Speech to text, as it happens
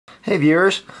Hey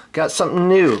viewers, got something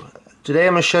new. Today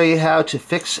I'm going to show you how to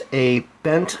fix a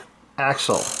bent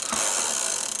axle.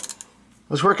 I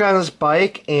was working on this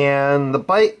bike and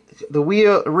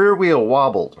the rear wheel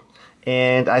wobbled,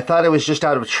 and I thought it was just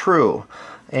out of true.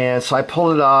 And so I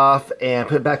pulled it off and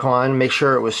put it back on, make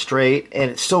sure it was straight, and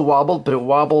it still wobbled, but it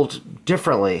wobbled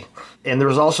differently. And there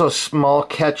was also a small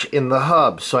catch in the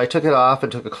hub, so I took it off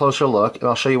and took a closer look, and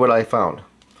I'll show you what I found.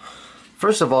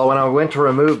 First of all, when I went to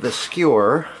remove the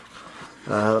skewer,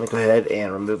 let me go ahead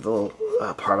and remove the little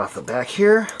part off the back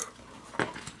here.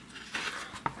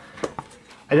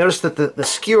 I noticed that the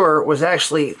skewer was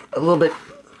actually a little bit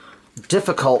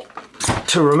difficult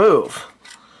to remove.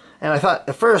 And I thought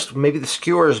at first maybe the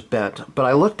skewer is bent, but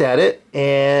I looked at it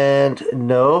and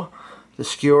no, the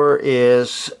skewer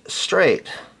is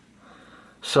straight.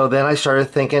 So then I started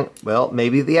thinking, well,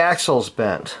 maybe the axle's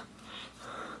bent.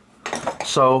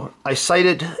 So I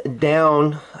sighted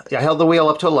down, I held the wheel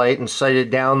up to a light and sighted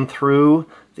down through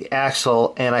the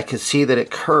axle, and I could see that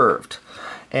it curved.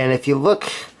 And if you look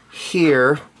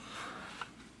here,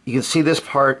 you can see this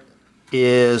part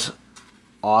is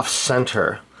off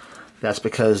center. That's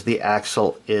because the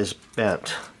axle is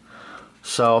bent.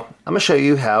 So I'm going to show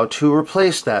you how to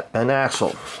replace that bent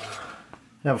axle.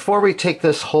 Now before we take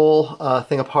this whole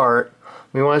thing apart,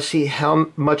 we want to see how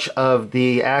much of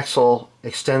the axle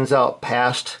extends out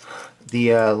past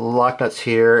the lock nuts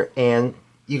here, and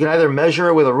you can either measure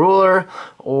it with a ruler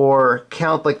or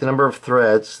count like the number of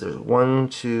threads. There's 1,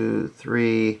 2,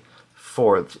 3,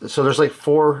 4. So there's like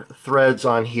 4 threads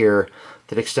on here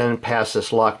that extend past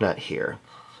this lock nut here,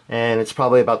 and it's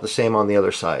probably about the same on the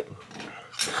other side.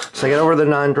 So I get over the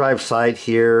non-drive side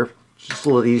here, just a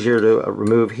little easier to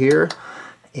remove here,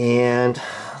 and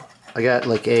I got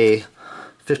like a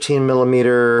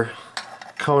 15mm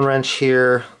cone wrench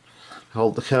here.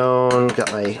 Hold the cone,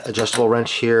 got my adjustable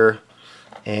wrench here,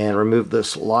 and remove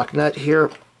this lock nut here.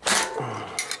 Like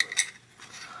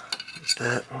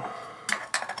that.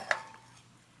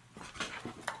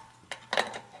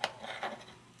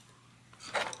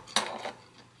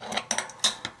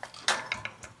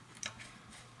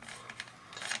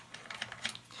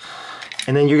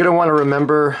 And then you're going to want to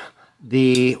remember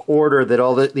the order that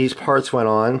all these parts went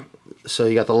on. So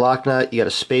you got the lock nut, you got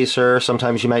a spacer,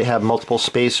 sometimes you might have multiple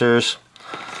spacers.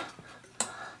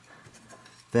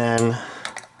 Then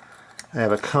I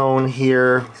have a cone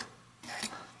here,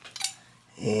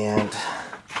 and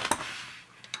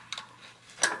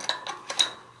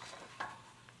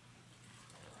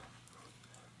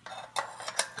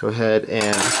go ahead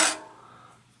and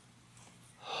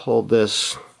hold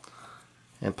this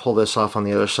and pull this off on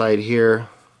the other side here.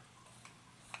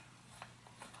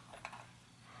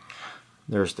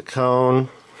 There's the cone.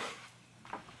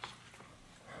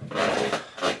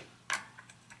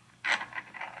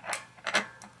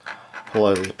 Pull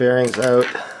all these bearings out.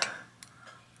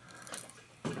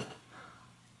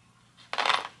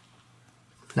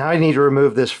 Now I need to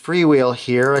remove this freewheel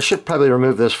here. I should probably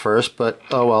remove this first, but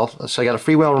oh well. So I got a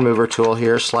freewheel remover tool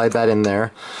here. Slide that in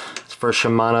there. It's for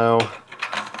Shimano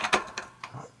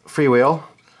freewheel.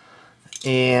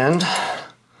 And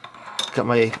got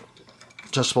my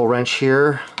adjustable wrench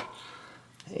here,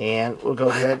 and we'll go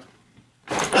ahead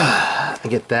and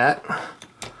get that.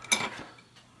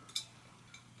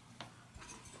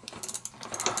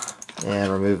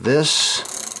 And remove this.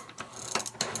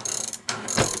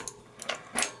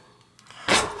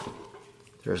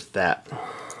 There's that.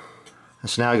 And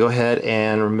so now I go ahead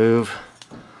and remove,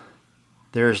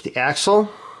 there's the axle.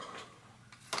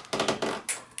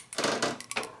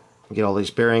 Get all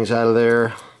these bearings out of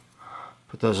there.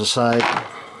 Put those aside.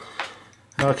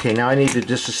 Okay, now I need to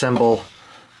disassemble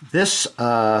this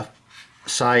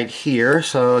side here.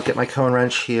 So I'll get my cone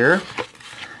wrench here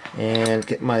and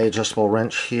get my adjustable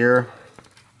wrench here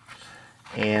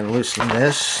and loosen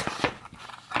this.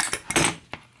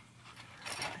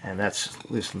 And that's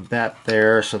loosened that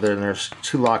there. So then there's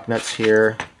 2 lock nuts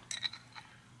here.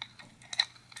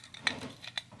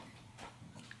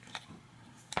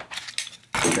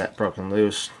 Get that broken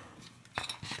loose.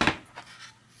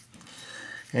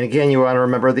 And again, you want to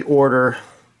remember the order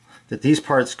that these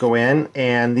parts go in,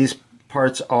 and these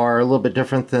parts are a little bit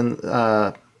different than,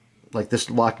 like this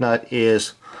lock nut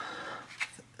is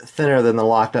thinner than the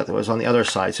lock nut that was on the other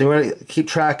side. So you want to keep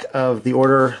track of the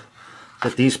order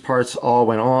that these parts all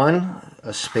went on.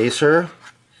 A spacer,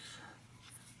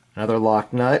 another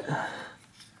lock nut,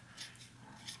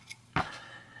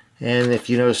 and if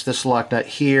you notice this lock nut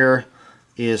here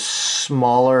is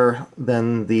smaller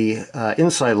than the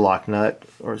inside lock nut,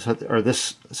 or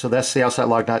this. So that's the outside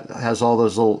lock nut. Has all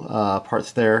those little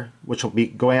parts there, which will be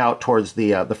going out towards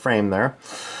the frame there.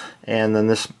 and then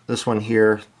this one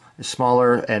here is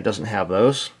smaller and doesn't have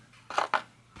those.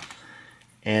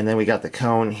 And then we got the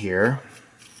cone here.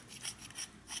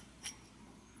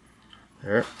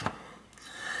 There.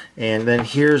 And then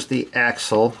here's the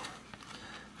axle.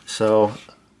 So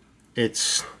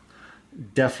it's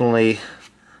definitely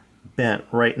bent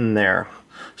right in there.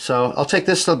 So I'll take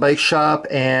this to the bike shop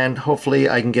and hopefully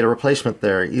I can get a replacement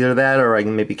there. Either that or I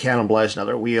can maybe cannibalize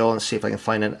another wheel and see if I can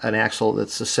find an axle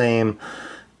that's the same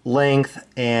length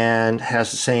and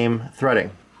has the same threading.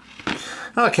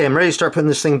 Okay, I'm ready to start putting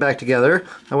this thing back together.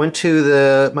 I went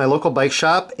to my local bike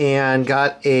shop and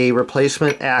got a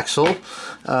replacement axle.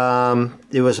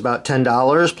 It was about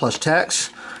 $10 plus tax,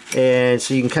 and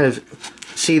so you can kind of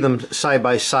see them side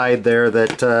by side there,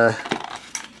 that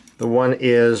the one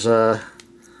is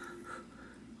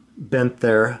bent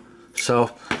there.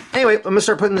 So anyway, I'm going to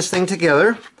start putting this thing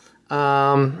together.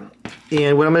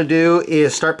 And what I'm going to do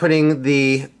is start putting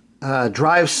the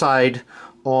drive side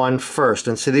on first.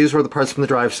 And so these were the parts from the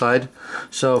drive side.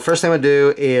 So first thing I'm going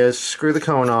to do is screw the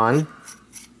cone on.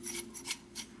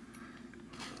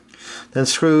 Then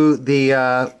screw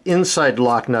the inside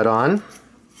lock nut on.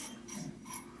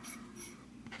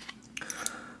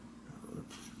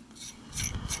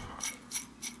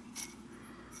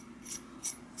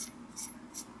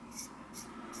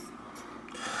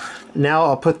 Now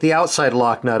I'll put the outside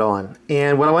lock nut on.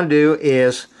 And what I want to do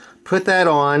is put that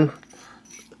on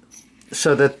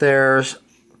so that there's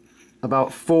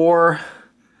about 4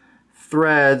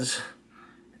 threads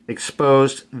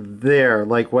exposed there,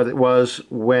 like what it was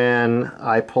when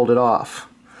I pulled it off.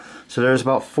 So there's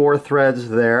about 4 threads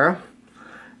there.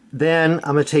 Then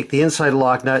I'm going to take the inside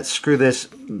lock nut, screw this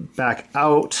back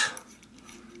out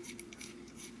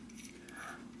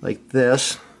like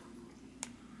this,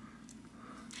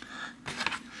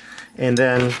 and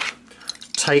then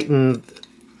tighten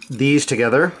these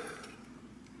together.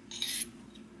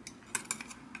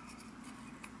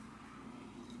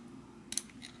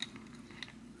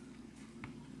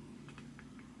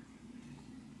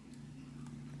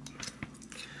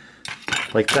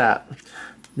 Like that.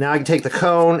 Now I can take the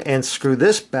cone and screw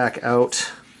this back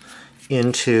out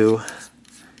into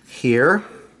here,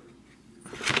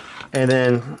 and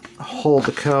then hold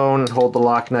the cone and hold the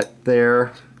lock nut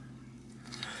there,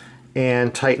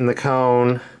 and tighten the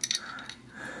cone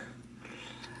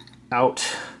out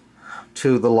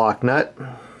to the lock nut.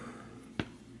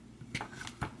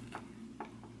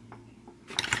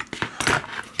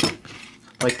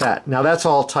 Like that. Now that's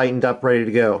all tightened up, ready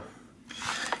to go.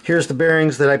 Here's the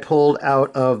bearings that I pulled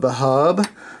out of the hub,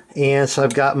 and so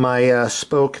I've got my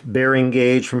spoke bearing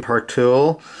gauge from Park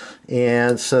Tool,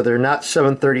 and so they're not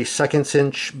 7/32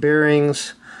 inch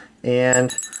bearings,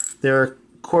 and they're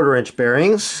 1/4 inch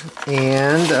bearings,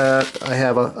 and I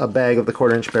have a bag of the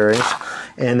 1/4 inch bearings,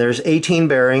 and there's 18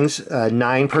 bearings,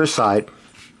 9 per side.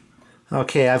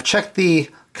 Okay, I've checked the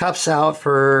cups out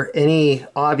for any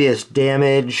obvious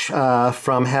damage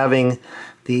from having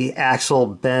the axle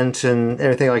bent and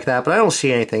everything like that, but I don't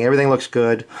see anything. Everything looks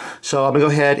good. So I'm gonna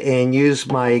go ahead and use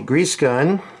my grease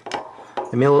gun,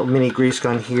 a little mini grease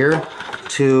gun here,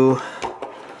 to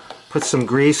put some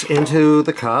grease into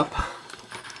the cup.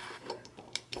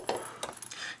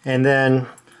 And then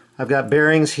I've got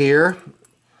bearings here,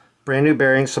 brand new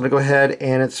bearings, so I'm gonna go ahead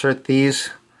and insert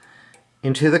these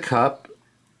into the cup.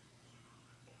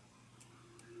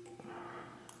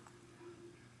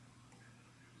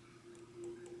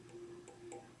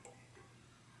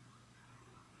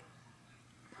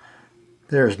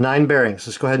 There's 9 bearings.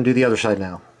 Let's go ahead and do the other side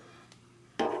now.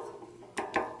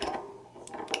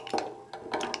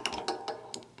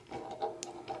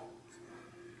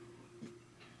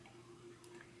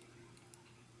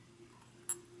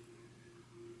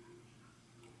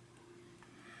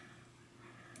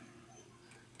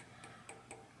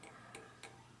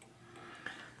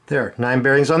 There, 9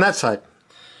 bearings on that side.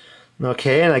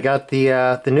 Okay, and I got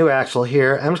the new axle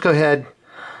here. I'm just going to go ahead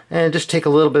and just take a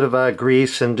little bit of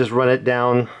grease and just run it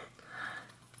down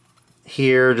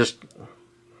here, just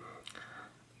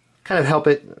kind of help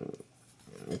it,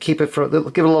 keep it from,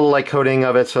 give it a little light coating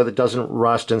of it so that it doesn't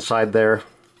rust inside there,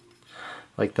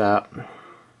 like that.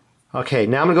 Okay,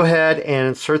 now I'm going to go ahead and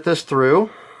insert this through,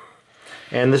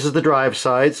 and this is the drive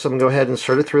side, so I'm going to go ahead and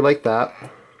insert it through like that,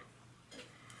 and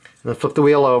then flip the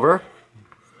wheel over.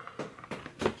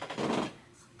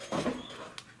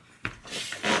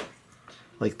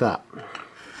 Like that.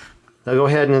 Now go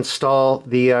ahead and install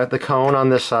the cone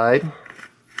on this side.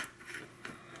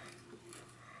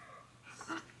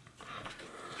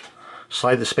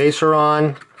 Slide the spacer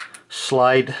on,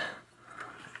 slide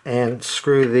and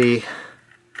screw the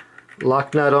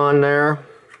lock nut on there.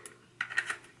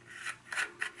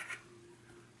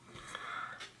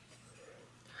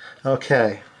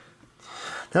 Okay.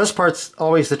 Now this part's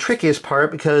always the trickiest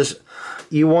part because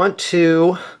you want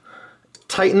to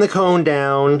tighten the cone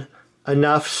down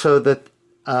enough so that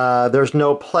there's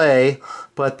no play,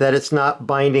 but that it's not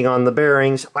binding on the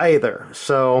bearings either.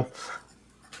 So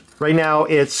right now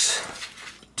it's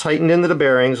tightened into the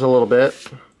bearings a little bit,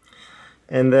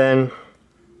 and then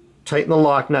tighten the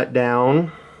lock nut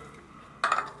down.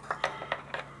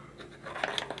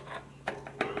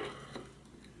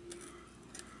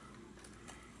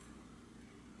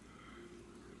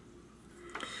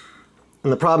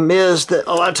 And the problem is that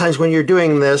a lot of times when you're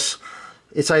doing this,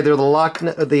 it's either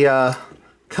the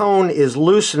cone is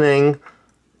loosening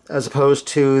as opposed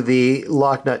to the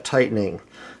lock nut tightening.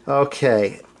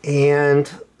 Okay,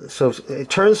 and so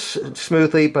it turns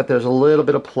smoothly, but there's a little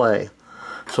bit of play.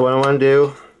 So what I want to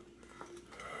do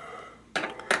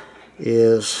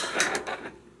is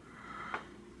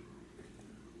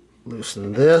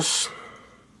loosen this,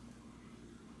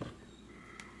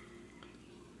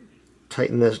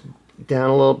 tighten this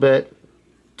down a little bit,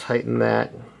 tighten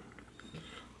that,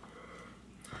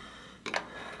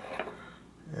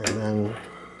 and then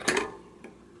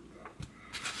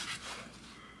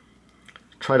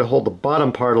try to hold the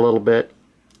bottom part a little bit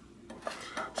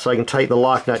so I can tighten the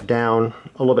lock nut down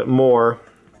a little bit more,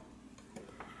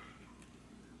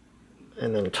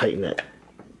 and then tighten it,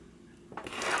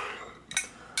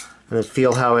 and then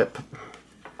feel how it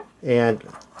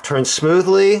turns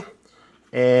smoothly,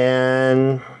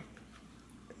 and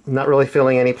not really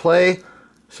feeling any play.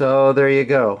 So there you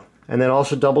go. And then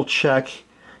also double check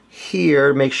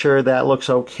here, make sure that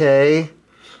looks okay.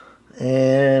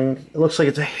 And it looks like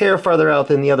it's a hair farther out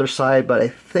than the other side, but I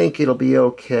think it'll be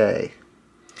okay.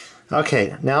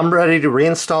 Okay, now I'm ready to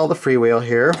reinstall the freewheel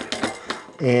here.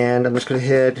 And I'm just going to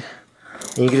hit,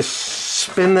 and you can just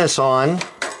spin this on.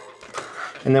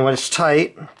 And then when it's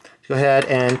tight, go ahead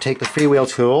and take the freewheel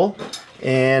tool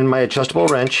and my adjustable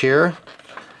wrench here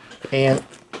and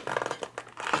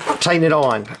tighten it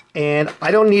on. And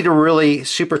I don't need to really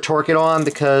super torque it on,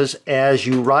 because as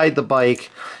you ride the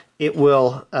bike, it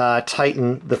will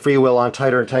tighten the freewheel on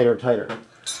tighter and tighter and tighter.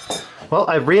 Well,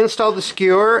 I've reinstalled the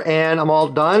skewer and I'm all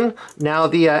done. Now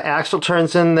the axle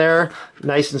turns in there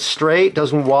nice and straight,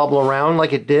 doesn't wobble around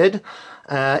like it did.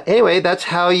 Anyway, that's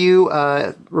how you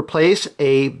replace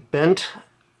a bent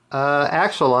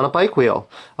axle on a bike wheel.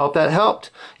 I hope that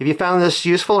helped. If you found this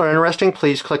useful or interesting,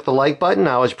 please click the like button.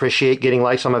 I always appreciate getting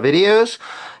likes on my videos.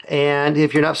 And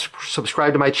if you're not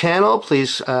subscribed to my channel,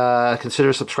 please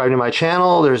consider subscribing to my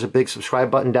channel. There's a big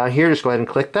subscribe button down here. Just go ahead and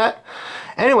click that.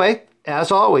 Anyway,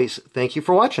 as always, thank you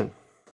for watching.